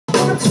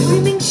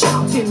screaming,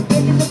 shouting,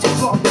 begging to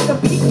drop. The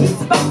beat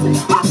keeps bouncing,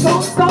 I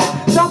don't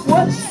stop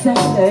what you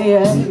say.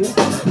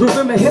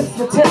 Remember hips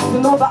for test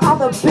and all the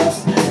other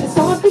bits. It's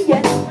hard to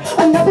get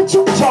another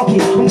chick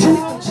talkie. I'm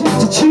chilling from cheek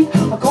to cheek.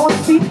 I can't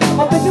speak, I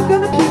think you're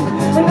gonna keep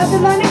another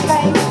line of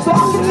claim. So I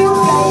can feel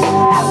pain,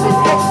 acid,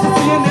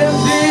 ecstasy, and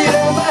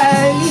MDMA.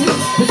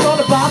 It's all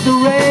about the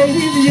rave,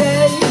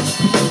 yeah.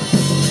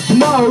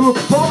 No,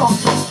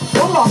 bollocks.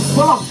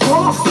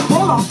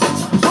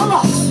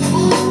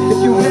 If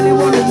you really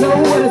want to know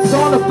what it's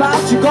all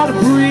about, you gotta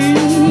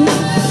breathe,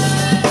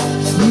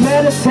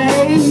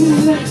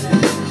 meditate,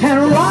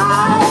 and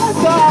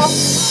rise up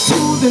to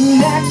the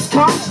next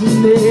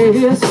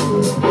consciousness.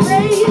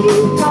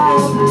 Wake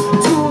up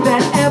to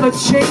that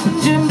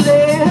ever-changing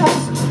bliss.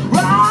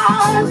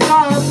 Rise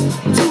up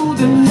to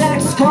the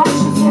next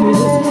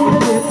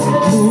consciousness.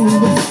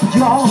 Move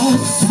your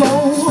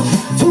soul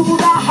to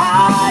the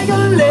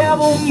higher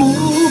level.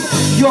 Move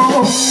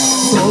your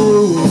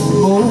soul.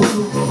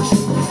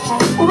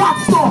 Rock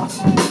stars,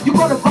 you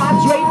gotta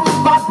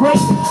vibrate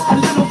a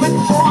little bit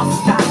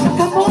faster.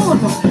 Come on,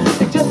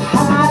 and just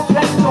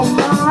hydrate your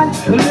mind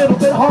a little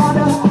bit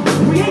harder.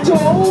 Create your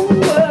own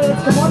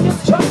words. Come on,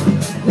 just trust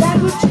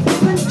language,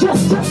 even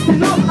just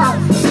enough out.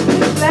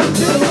 Let's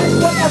do it,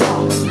 whatever.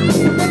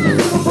 You make the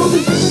people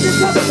believe in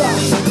each other.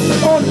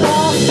 On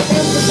love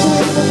and the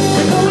truth,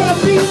 you know what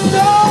I mean?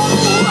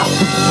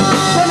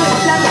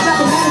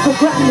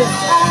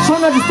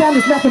 Trying to understand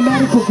this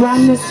mathematical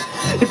grandness.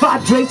 If I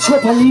drink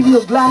trip, I leave you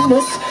a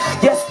gladness.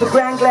 Yes, the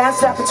grand glance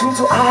that between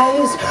two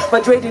eyes.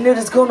 Hydrating it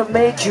is gonna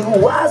make you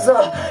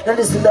wiser. Now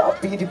listen up,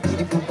 beady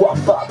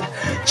wop up.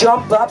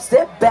 Jump up,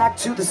 step back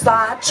to the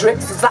side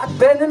tricks. It's like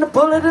bending a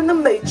bullet in the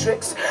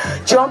matrix.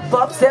 Jump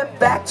up, step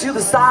back to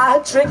the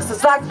side tricks.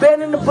 It's like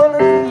bending a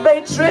bullet in the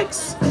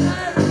matrix.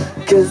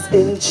 Cause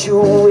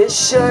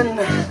intuition,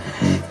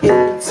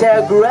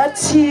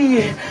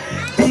 integrity,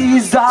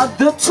 these are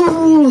the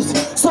tools.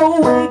 So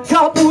wake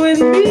up with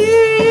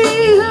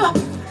me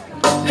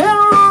and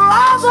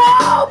rise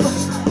up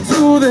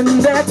to the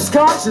next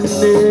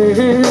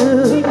consciousness.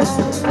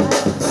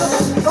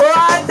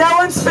 Alright, that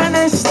one's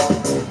finished.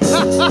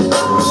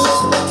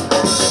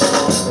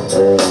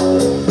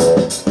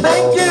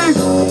 Thank you,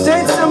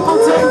 Dead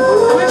Simpleton.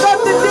 We got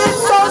the Dead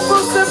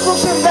Soulful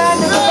Simpleton band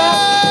in the back.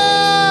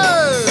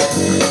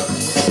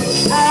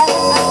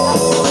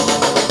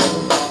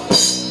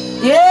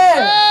 Yeah!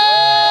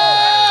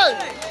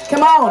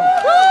 Come on.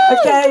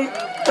 Okay.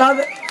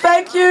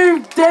 Thank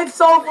you, Dead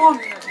Soulful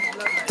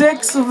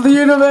Dicks of the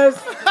Universe.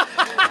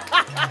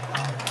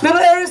 Little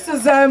Eris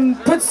has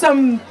put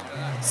some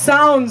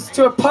sounds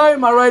to a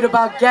poem I wrote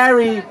about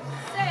Gary.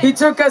 He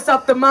took us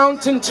up the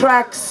mountain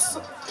tracks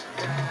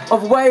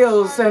of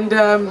Wales, and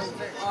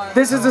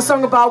this is a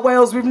song about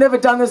Wales. We've never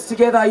done this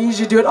together. I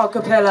usually do it a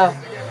cappella,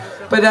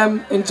 but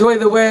enjoy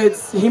the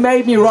words. He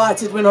made me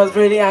write it when I was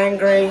really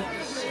angry,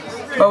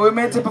 but we were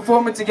meant to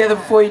perform it together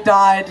before he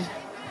died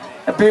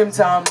at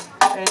Boomtown.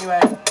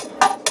 Anyway.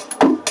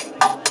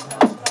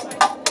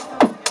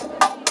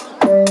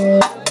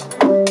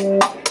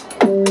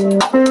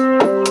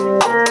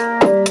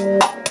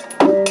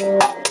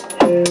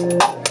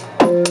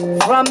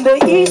 From the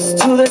east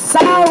to the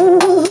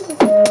south,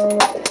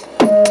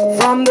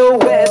 from the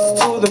west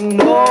to the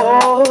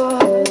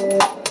north,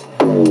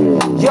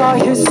 your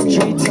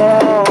history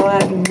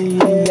taught me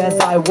as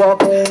I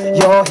walked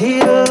your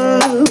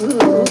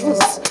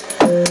hills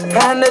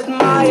and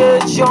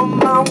admired your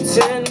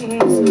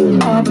mountains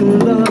of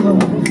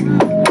love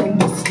and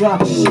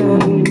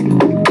destruction.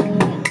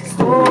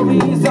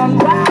 Stories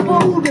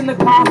unraveled in the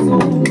castle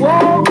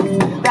walls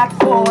that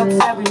fought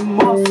every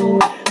muscle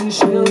and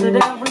shielded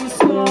every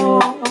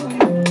scar.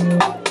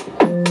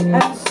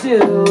 And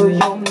still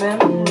your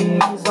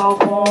memories are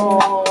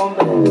warm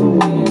in the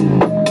wind.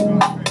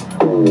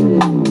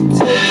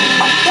 Take me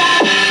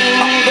back to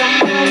the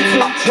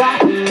mountain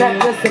track that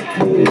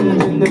disappeared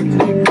in the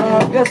thick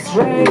August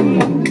rain.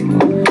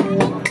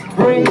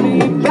 Bring me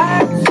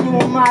back to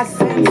my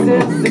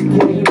senses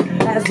again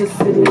as the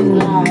city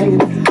light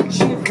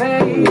she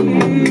fades.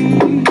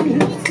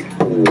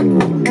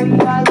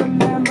 And I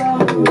remember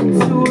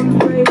to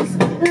embrace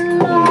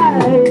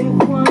life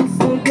once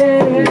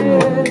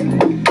again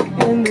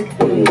in the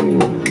thick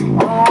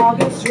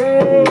August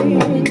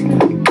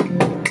rain.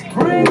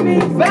 Bring me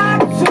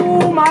back to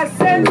my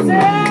senses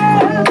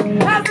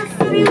as the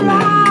city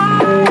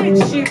light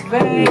she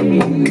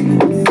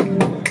fades.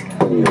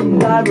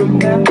 And I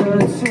remember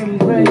to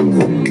embrace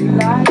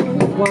life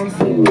once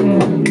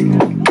again.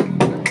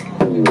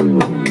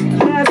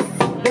 Yes,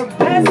 the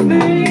best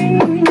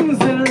things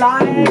in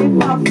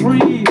life are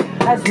free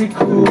as we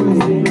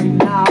cruise in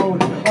and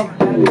out of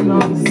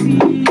Babylon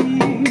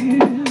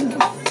seas.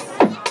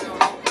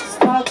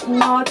 Stuck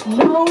not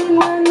knowing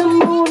when the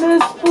moon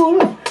is full,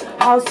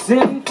 how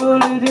sinful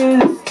it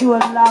is to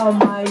allow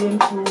my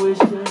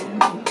intuition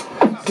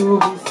to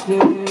be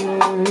still.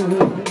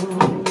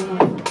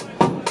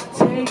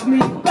 Take me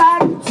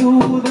back to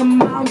the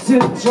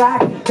mountain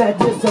track that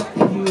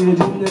disappeared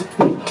in the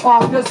thick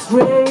August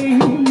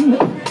rain.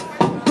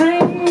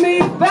 Bring me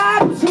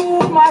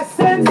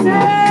senses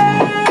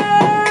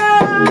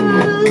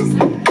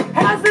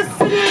as the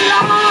city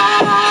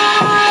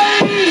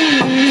light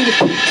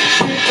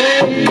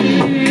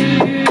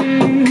fades,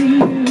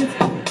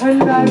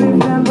 and I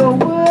remember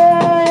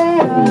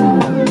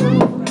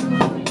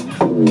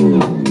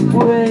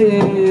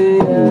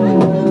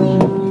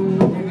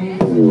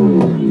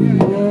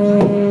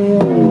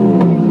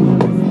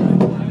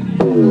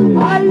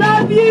I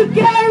love you,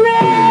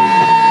 Gary.